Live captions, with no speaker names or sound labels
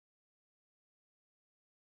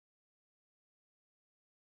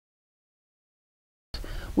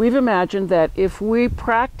We've imagined that if we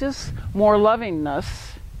practice more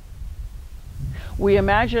lovingness, we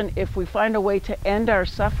imagine if we find a way to end our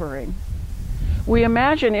suffering, we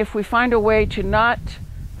imagine if we find a way to not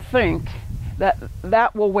think, that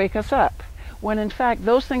that will wake us up, when in fact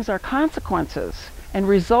those things are consequences and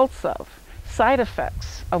results of, side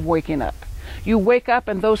effects of waking up. You wake up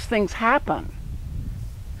and those things happen.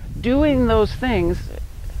 Doing those things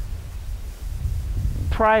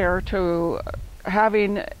prior to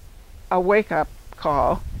having a wake-up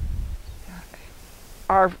call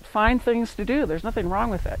are fine things to do. There's nothing wrong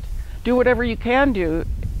with it. Do whatever you can do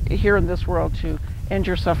here in this world to end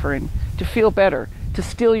your suffering, to feel better, to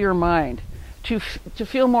still your mind, to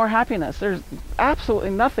feel more happiness. There's absolutely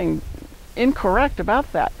nothing incorrect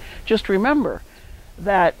about that. Just remember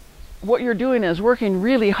that what you're doing is working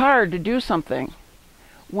really hard to do something,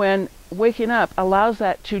 when waking up allows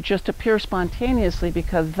that to just appear spontaneously,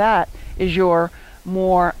 because that is your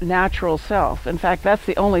more natural self. In fact, that's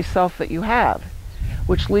the only self that you have,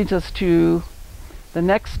 which leads us to the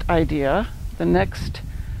next idea, the next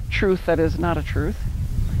truth that is not a truth,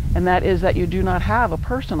 and that is that you do not have a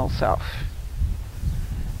personal self.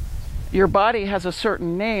 Your body has a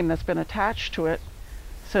certain name that's been attached to it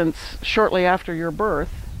since shortly after your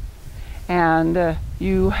birth, and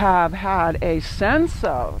you have had a sense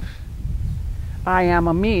of, I am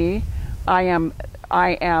a me, I am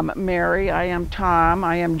Mary, I am Tom,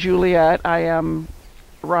 I am Juliet, I am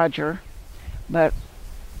Roger, but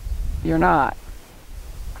you're not.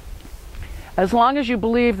 As long as you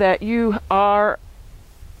believe that you are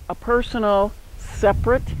a personal,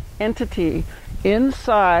 separate entity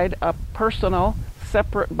inside a personal,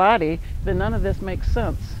 separate body, then none of this makes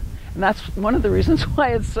sense. And that's one of the reasons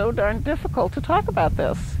why it's so darn difficult to talk about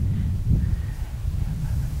this.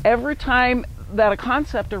 Every time that a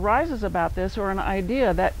concept arises about this, or an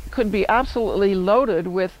idea that could be absolutely loaded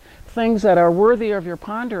with things that are worthy of your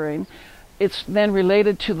pondering, it's then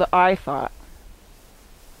related to the I thought.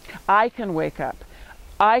 I can wake up.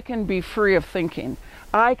 I can be free of thinking.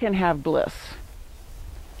 I can have bliss.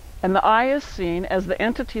 And the I is seen as the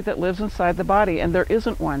entity that lives inside the body, and there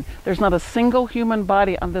isn't one. There's not a single human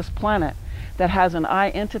body on this planet that has an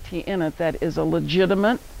I entity in it that is a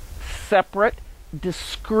legitimate, separate,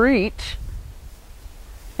 discrete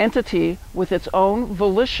entity with its own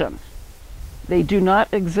volition. They do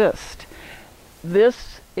not exist.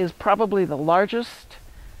 This is probably the largest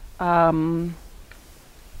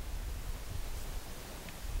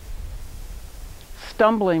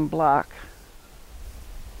stumbling block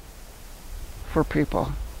for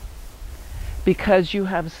people, because you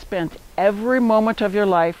have spent every moment of your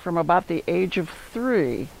life from about the age of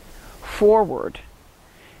 3 forward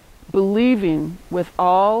believing with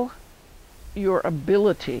all your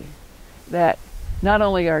ability that not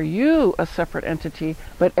only are you a separate entity,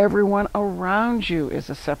 but everyone around you is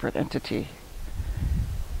a separate entity.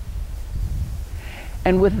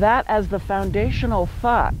 And with that as the foundational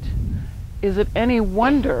thought, is it any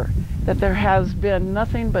wonder that there has been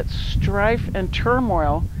nothing but strife and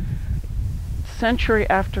turmoil century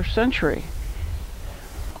after century,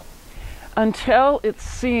 until it's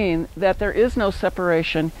seen that there is no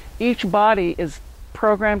separation? Each body is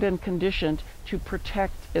programmed and conditioned to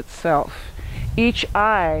protect itself. Each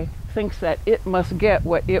I thinks that it must get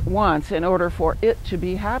what it wants in order for it to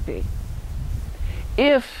be happy.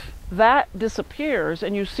 If that disappears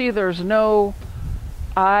and you see there's no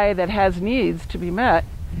I that has needs to be met,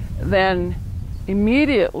 then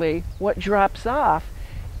immediately what drops off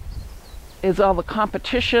is all the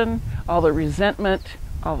competition, all the resentment,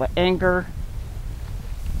 all the anger.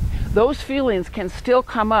 Those feelings can still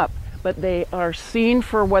come up, but they are seen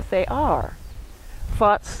for what they are.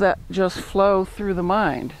 Thoughts that just flow through the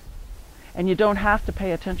mind, and you don't have to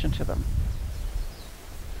pay attention to them.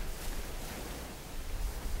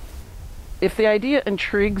 If the idea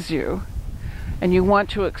intrigues you and you want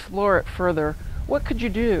to explore it further, what could you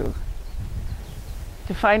do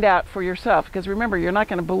to find out for yourself? Because remember, you're not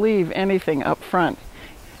going to believe anything up front.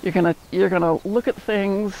 You're going to look at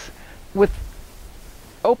things with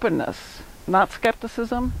openness, not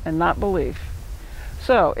skepticism and not belief.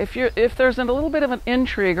 So if there's a little bit of an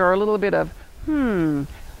intrigue or a little bit of,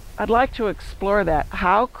 I'd like to explore that.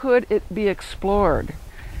 How could it be explored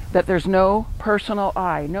that there's no personal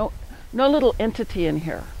I, no little entity in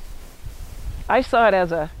here? I saw it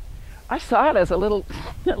as a little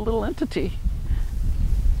little entity.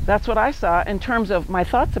 That's what I saw in terms of my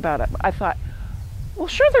thoughts about it. I thought, well,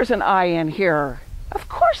 sure, there's an I in here. Of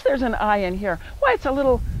course there's an I in here. Why, it's a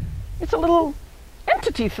little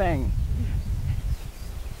entity thing.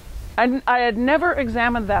 I had never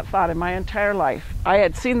examined that thought in my entire life. I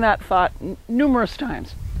had seen that thought numerous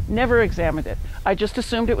times, never examined it. I just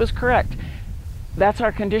assumed it was correct. That's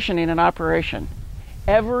our conditioning in operation.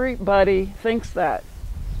 Everybody thinks that.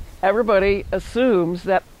 Everybody assumes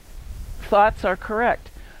that thoughts are correct.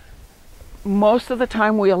 Most of the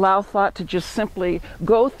time we allow thought to just simply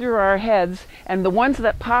go through our heads, and the ones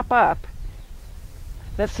that pop up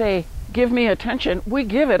that say, give me attention, we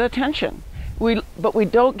give it attention. But we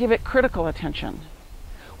don't give it critical attention.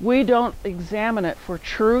 We don't examine it for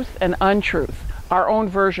truth and untruth, our own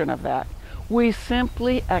version of that. We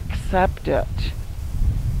simply accept it.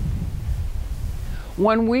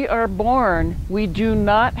 When we are born, we do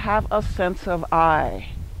not have a sense of I,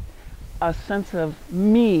 a sense of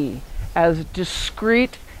me as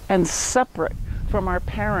discrete and separate from our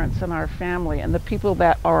parents and our family and the people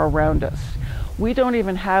that are around us. We don't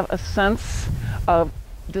even have a sense of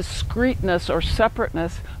discreteness or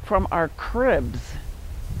separateness from our cribs,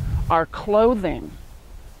 our clothing,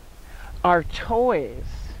 our toys,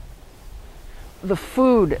 the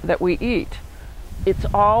food that we eat. It's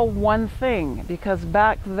all one thing, because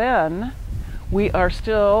back then we are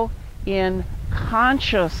still in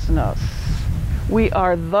consciousness. We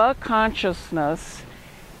are the consciousness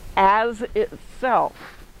as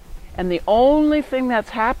itself, and the only thing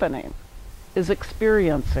that's happening is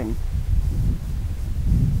experiencing.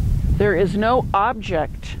 There is no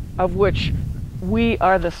object of which we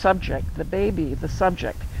are the subject, the baby, the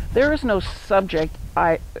subject. There is no subject,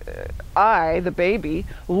 I, the baby,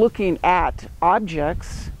 looking at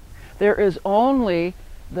objects. There is only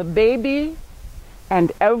the baby,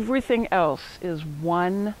 and everything else is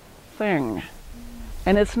one thing.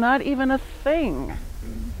 And it's not even a thing.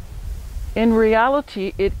 In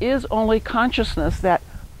reality, it is only consciousness that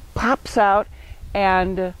pops out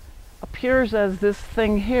and appears as this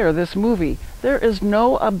thing here, this movie. There is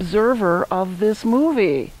no observer of this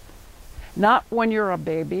movie. Not when you're a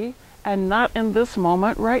baby, and not in this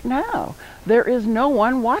moment right now. There is no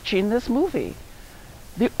one watching this movie.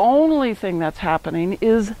 The only thing that's happening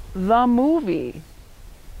is the movie.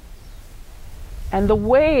 And the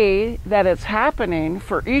way that it's happening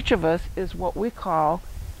for each of us is what we call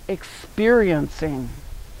experiencing.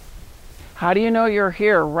 How do you know you're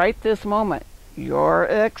here right this moment? You're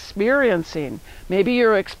experiencing. Maybe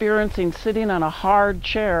you're experiencing sitting on a hard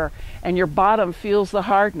chair and your bottom feels the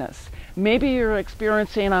hardness. Maybe you're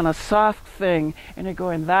experiencing on a soft thing and you're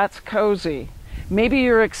going, that's cozy. Maybe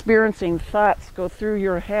you're experiencing thoughts go through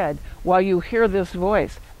your head while you hear this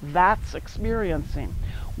voice. That's experiencing.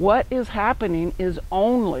 What is happening is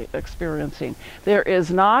only experiencing. There is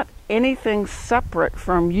not anything separate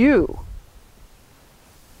from you.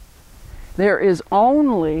 There is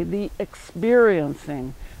only the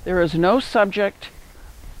experiencing. There is no subject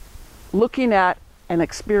looking at and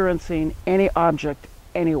experiencing any object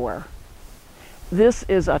anywhere. This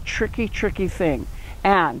is a tricky, tricky thing.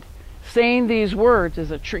 And saying these words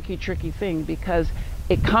is a tricky, tricky thing because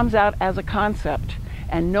it comes out as a concept,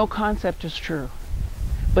 and no concept is true.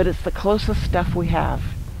 But it's the closest stuff we have.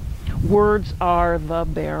 Words are the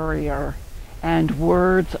barrier, and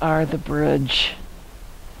words are the bridge.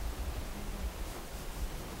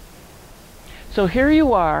 So here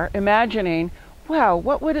you are imagining, wow,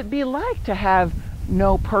 what would it be like to have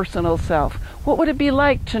no personal self? What would it be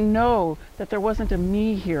like to know that there wasn't a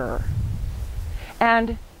me here?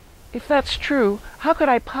 And if that's true, how could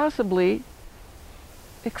I possibly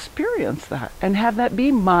experience that and have that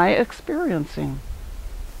be my experiencing?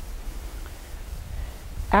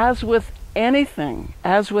 As with anything,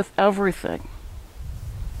 as with everything,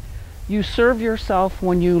 you serve yourself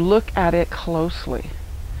when you look at it closely.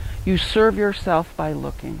 You serve yourself by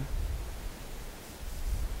looking.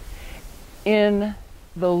 In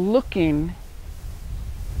the looking,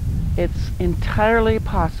 it's entirely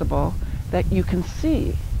possible that you can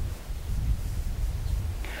see.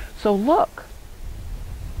 So look.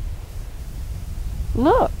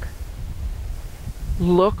 Look.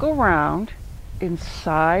 Look around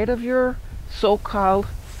inside of your so-called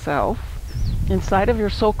self, inside of your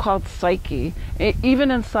so-called psyche,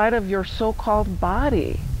 even inside of your so-called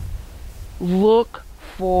body. Look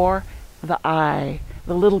for the I,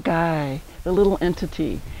 the little guy, the little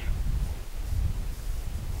entity,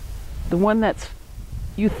 the one that's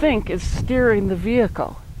you think is steering the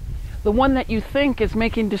vehicle, the one that you think is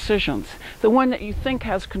making decisions, the one that you think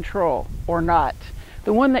has control or not,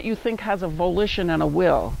 the one that you think has a volition and a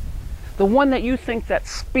will, the one that you think that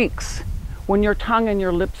speaks when your tongue and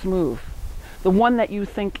your lips move, the one that you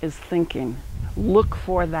think is thinking. Look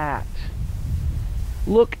for that.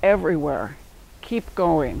 Look everywhere. Keep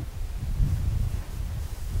going.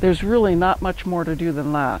 There's really not much more to do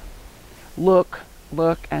than that. Look,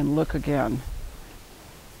 look, and look again.